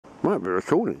Right, we're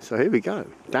recording, so here we go.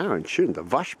 Darren shooting the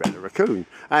Vushbear, the raccoon.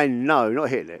 And no, not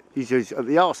hitting it. He's just at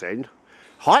the arse end.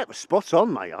 Height was spot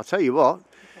on, mate, I'll tell you what.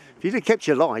 If you'd have kept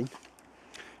your line,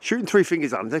 shooting 3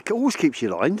 fingers under, it always keeps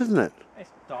your line, doesn't it? It's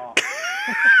dark.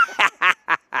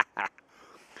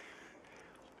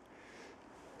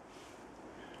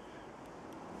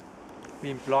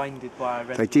 Being blinded by a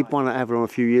red They did light. one at Avalon a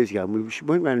few years ago, and we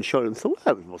went round and shot it and thought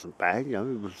that wasn't bad, you know,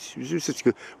 it was just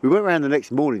good. We went round the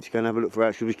next morning to go and have a look for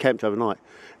it because we camped overnight.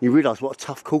 And you realise what a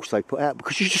tough course they put out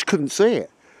because you just couldn't see it.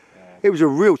 Yeah. It was a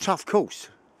real tough course.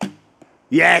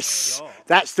 Yes,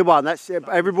 that's the one. That's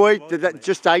everybody.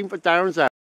 Just aim for Darren's out.